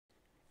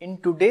In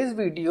today's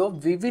video,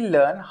 we will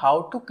learn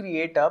how to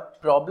create a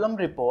problem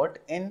report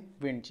in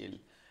Windchill.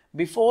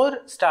 Before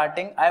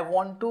starting, I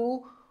want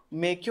to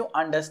make you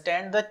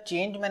understand the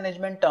change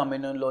management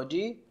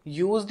terminology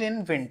used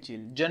in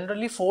Windchill.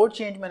 Generally, 4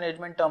 change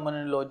management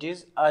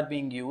terminologies are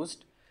being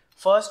used.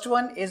 First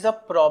one is a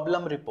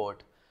problem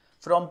report.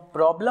 From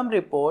problem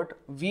report,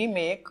 we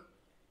make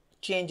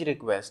change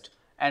request,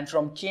 and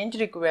from change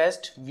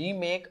request we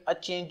make a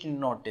change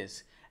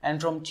notice,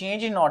 and from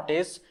change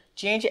notice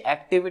change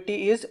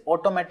activity is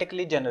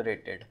automatically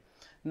generated.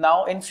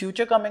 Now in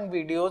future coming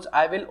videos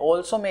I will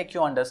also make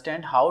you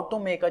understand how to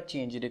make a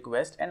change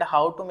request and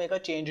how to make a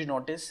change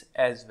notice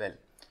as well.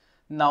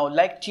 Now,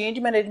 like change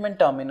management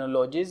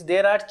terminologies,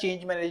 there are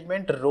change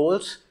management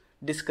roles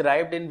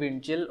described in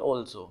Windchill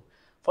also.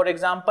 For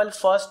example,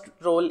 first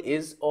role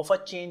is of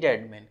a change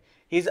admin.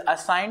 He is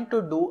assigned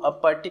to do a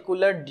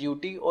particular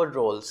duty or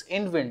roles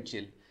in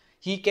Windchill.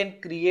 He can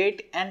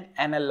create and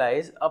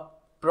analyze a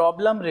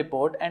problem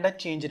report and a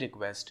change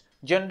request.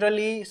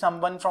 Generally,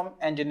 someone from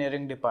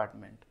engineering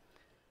department.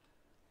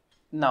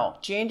 Now,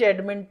 change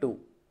admin 2.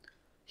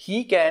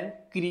 He can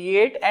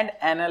create and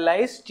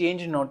analyze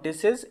change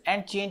notices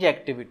and change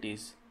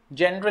activities.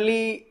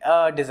 Generally,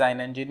 a design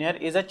engineer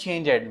is a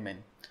change admin.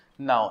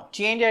 Now,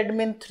 change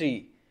admin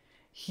 3.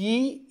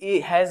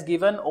 He has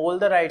given all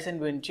the rights in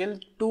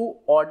Windchill to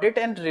audit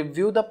and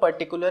review the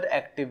particular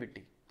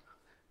activity.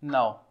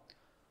 Now,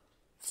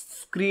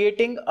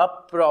 creating a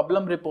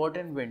problem report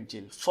in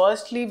Windchill.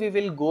 Firstly, we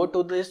will go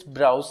to this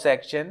browse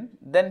section,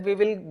 then we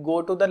will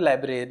go to the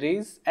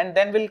libraries, and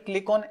then we'll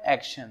click on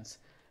actions.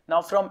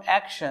 Now from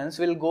actions,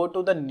 we'll go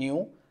to the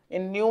new.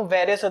 In new,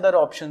 various other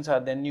options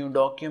are there, new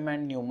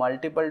document, new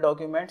multiple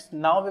documents.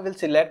 Now we will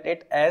select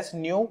it as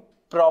new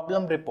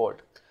problem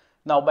report.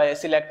 Now by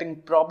selecting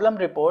problem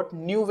report,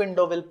 new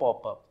window will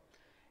pop up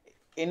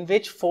in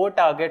which 4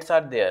 targets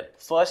are there.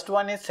 First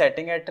one is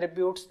setting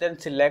attributes, then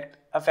select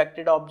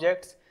affected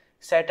objects,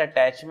 set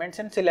attachments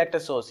and select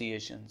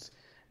associations.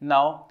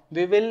 Now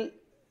we will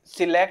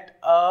select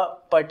a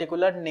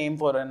particular name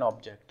for an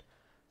object.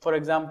 For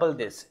example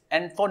this,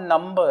 and for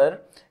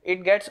number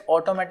it gets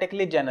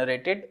automatically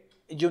generated,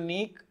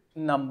 unique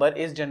number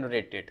is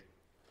generated,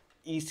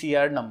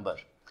 ECR number.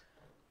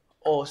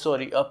 Oh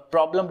sorry, a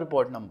problem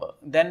report number.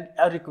 Then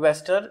a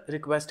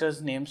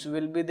requester's names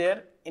will be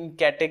there. In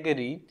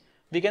category,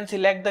 we can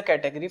select the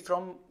category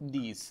from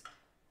these.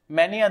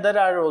 Many other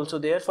are also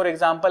there. For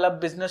example, a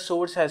business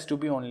source has to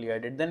be only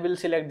added. Then we'll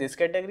select this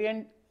category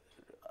and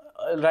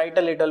write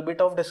a little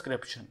bit of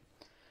description.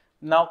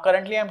 Now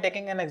currently I am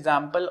taking an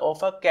example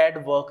of a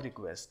CAD work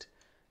request.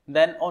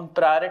 Then on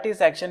priority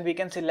section we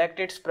can select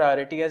its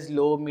priority as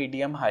low,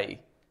 medium, high.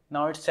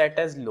 Now it's set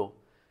as low.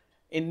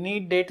 In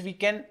need date we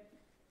can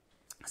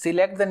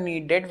select the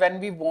need date when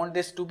we want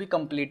this to be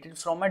completed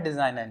from a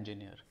design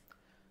engineer.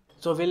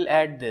 So we'll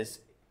add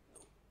this.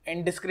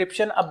 In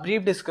description, a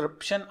brief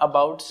description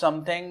about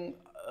something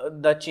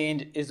the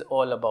change is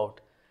all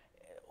about.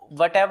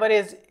 Whatever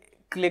is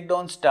clicked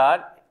on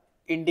star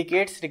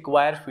indicates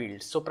require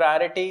field. So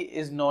priority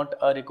is not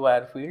a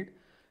require field.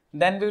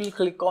 Then we will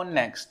click on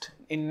next.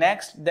 In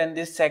next, then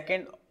this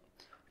second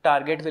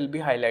target will be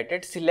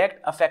highlighted.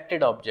 Select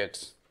affected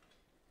objects.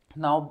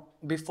 Now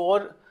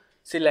before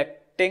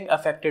selecting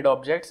affected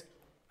objects,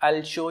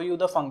 I'll show you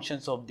the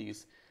functions of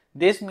these.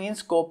 This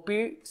means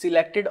copy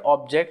selected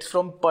objects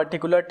from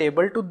particular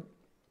table to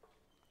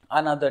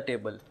another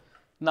table.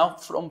 Now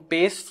from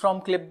paste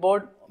from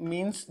clipboard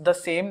means the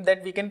same,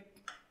 that we can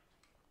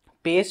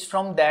paste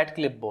from that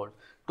clipboard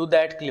to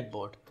that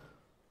clipboard.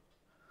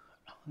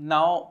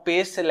 Now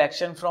paste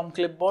selection from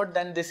clipboard,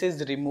 then this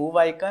is remove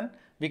icon.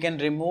 We can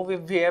remove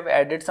if we have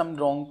added some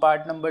wrong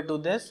part number to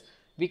this.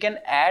 We can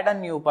add a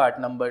new part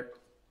number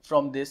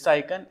from this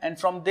icon, and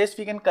from this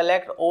we can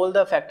collect all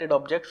the affected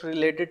objects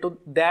related to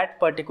that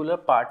particular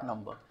part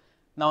number.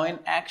 Now in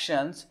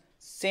actions,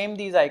 same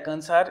these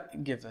icons are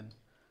given.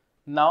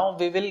 Now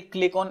we will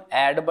click on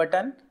add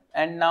button,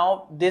 and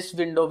now this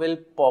window will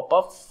pop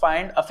up,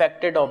 find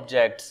affected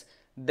objects.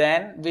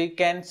 Then we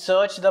can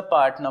search the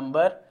part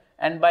number,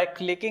 and by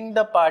clicking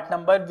the part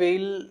number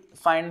we'll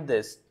find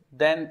this.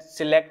 Then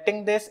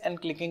selecting this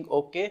and clicking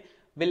OK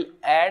will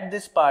add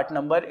this part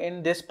number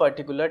in this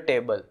particular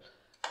table.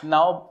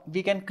 Now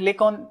we can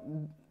click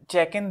on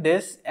check in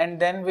this, and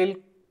then we'll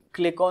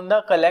click on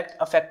the collect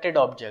affected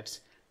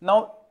objects.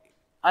 Now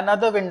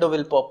another window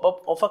will pop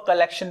up of a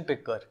collection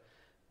picker.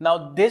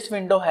 Now this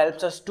window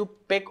helps us to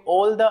pick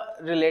all the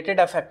related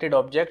affected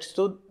objects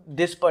to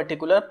this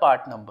particular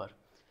part number.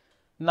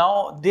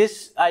 Now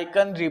this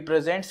icon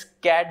represents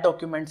CAD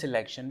document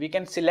selection. We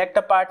can select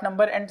a part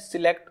number and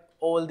select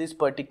all these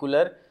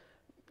particular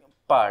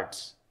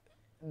parts.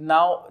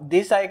 Now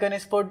this icon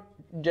is for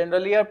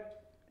generally a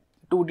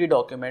 2D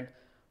document.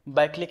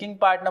 By clicking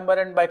part number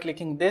and by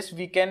clicking this,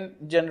 we can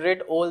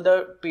generate all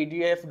the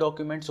PDF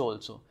documents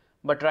also.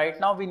 But right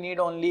now we need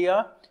only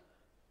a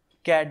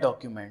CAD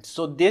document.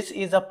 So this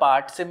is a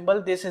part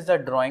symbol, this is a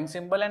drawing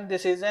symbol, and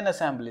this is an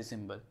assembly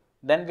symbol.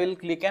 Then we'll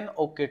click an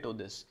OK to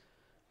this.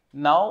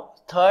 Now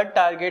third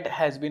target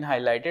has been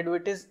highlighted,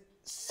 which is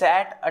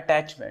set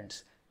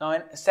attachments. Now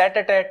in set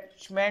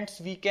attachments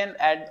we can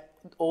add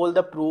all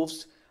the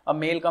proofs, a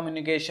mail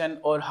communication,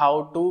 or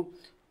how to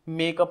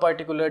make a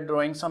particular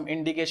drawing, some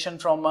indication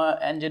from a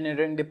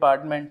engineering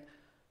department,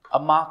 a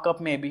markup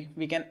maybe.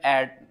 We can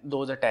add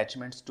those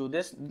attachments to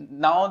this.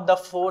 Now the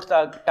fourth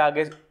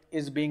target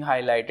is being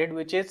highlighted,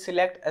 which is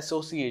select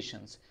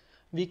associations.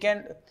 We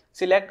can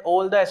select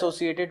all the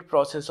associated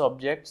process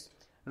objects.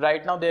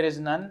 Right now there is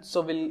none, so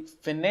we'll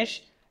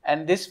finish,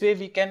 and this way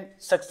we can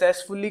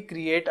successfully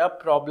create a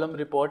problem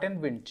report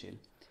in Windchill.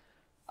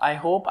 I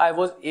hope I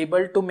was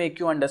able to make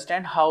you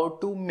understand how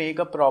to make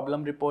a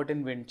problem report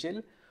in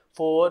Windchill.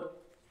 For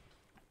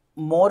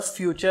more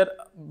future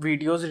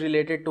videos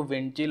related to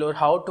Windchill or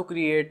how to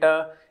create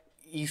a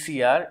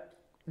ECR,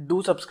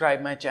 do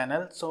subscribe my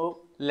channel.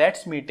 So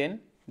let's meet in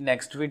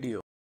next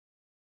video.